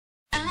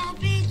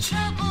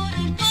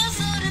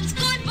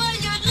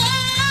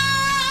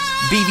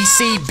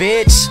BBC,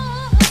 bitch.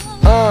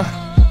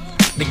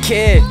 The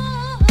kid.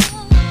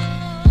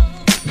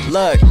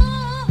 Look.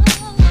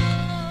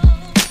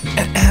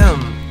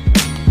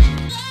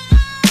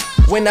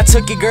 When I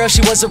took it, girl,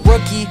 she was a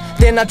rookie.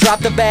 Then I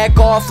dropped her back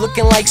off,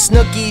 looking like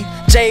Snooki.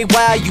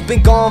 Wow, you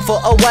been gone for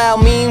a while.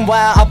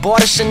 Meanwhile, I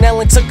bought a Chanel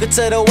and took her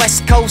to the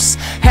West Coast.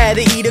 Had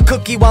to eat a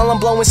cookie while I'm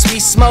blowing sweet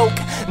smoke.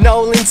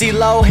 No Lindsay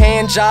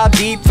Lohan job,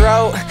 deep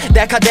throat.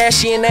 That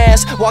Kardashian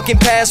ass, walking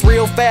past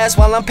real fast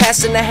while I'm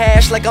passing the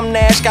hash like I'm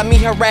Nash. Got me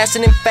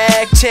harassing in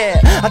fact, yeah.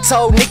 I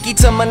told Nikki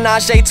to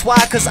menage a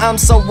trois, cause I'm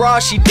so raw.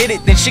 She did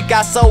it, then she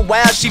got so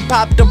wild, she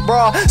popped a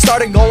bra.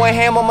 Started going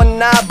ham on my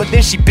knob, but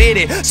then she bit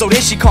it. So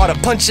then she caught a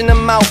punch in the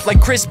mouth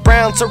like Chris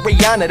Brown to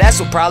Rihanna.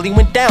 That's what probably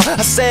went down.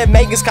 I said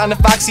Megan's kinda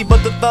foxy,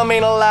 but the thumb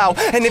ain't allowed.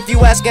 And if you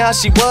asking how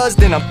she was,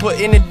 then I'm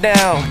putting it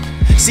down.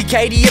 See,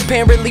 Katie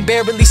apparently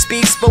barely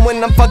speaks, but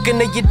when I'm fucking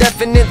her, you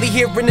definitely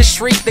hearing the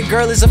shriek. The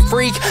girl is a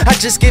freak, I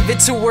just give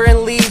it to her and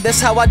leave. That's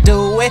how I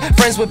do it.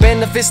 Friends with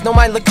benefits, no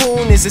Mila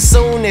Kunis. As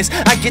soon as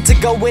I get to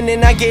go in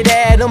and I get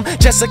at them,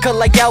 Jessica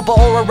like Alba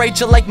or a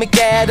Rachel like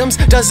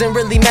McAdams. Doesn't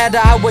really matter,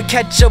 I would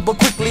catch her, but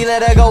quickly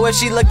let her go if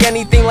she look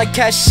anything like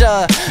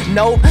Kesha.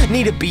 Nope,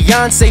 need a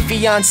Beyonce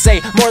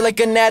fiance, more like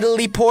a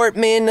Natalie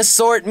Portman.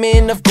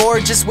 Assortment of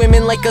gorgeous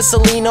women like a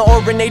Selena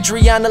or an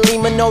Adriana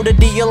Lima. Know the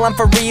deal, I'm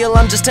for real,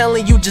 I'm just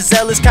telling you.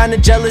 Giselle is kinda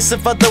jealous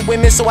of other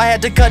women, so I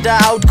had to cut her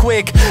out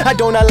quick. I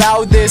don't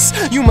allow this,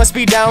 you must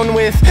be down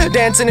with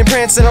dancing and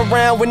prancing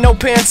around with no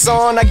pants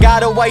on. I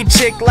got a white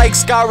chick like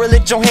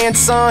Scarlett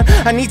Johansson.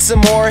 I need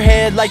some more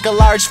head like a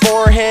large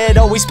forehead.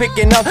 Always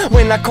picking up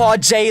when I call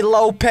J.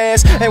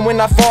 Lopez. And when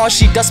I fall,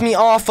 she dusts me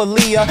off.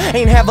 Aaliyah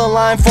ain't have a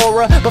line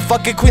for her, but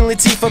fuck it, Queen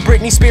Latifah,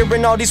 Britney Spears,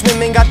 and all these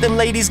women got them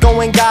ladies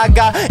going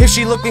gaga. If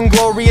she looking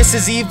glorious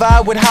as Eva,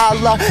 I would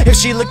holla. If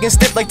she looking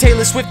stiff like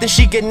Taylor Swift, then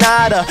she get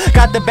nada.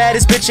 Got the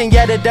baddest bitch and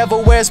yeah, the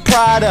devil wears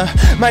Prada.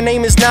 My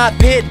name is not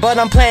Pitt, but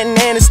I'm planting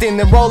Aniston.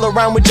 Then roll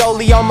around with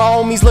Jolie, all my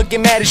homies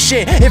looking mad as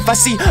shit. If I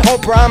see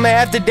Oprah, I'ma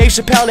have to Dave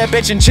Chappelle that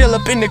bitch and chill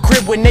up in the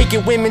crib where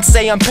naked women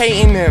say I'm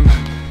painting them.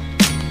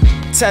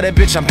 Tell that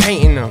bitch I'm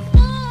painting them.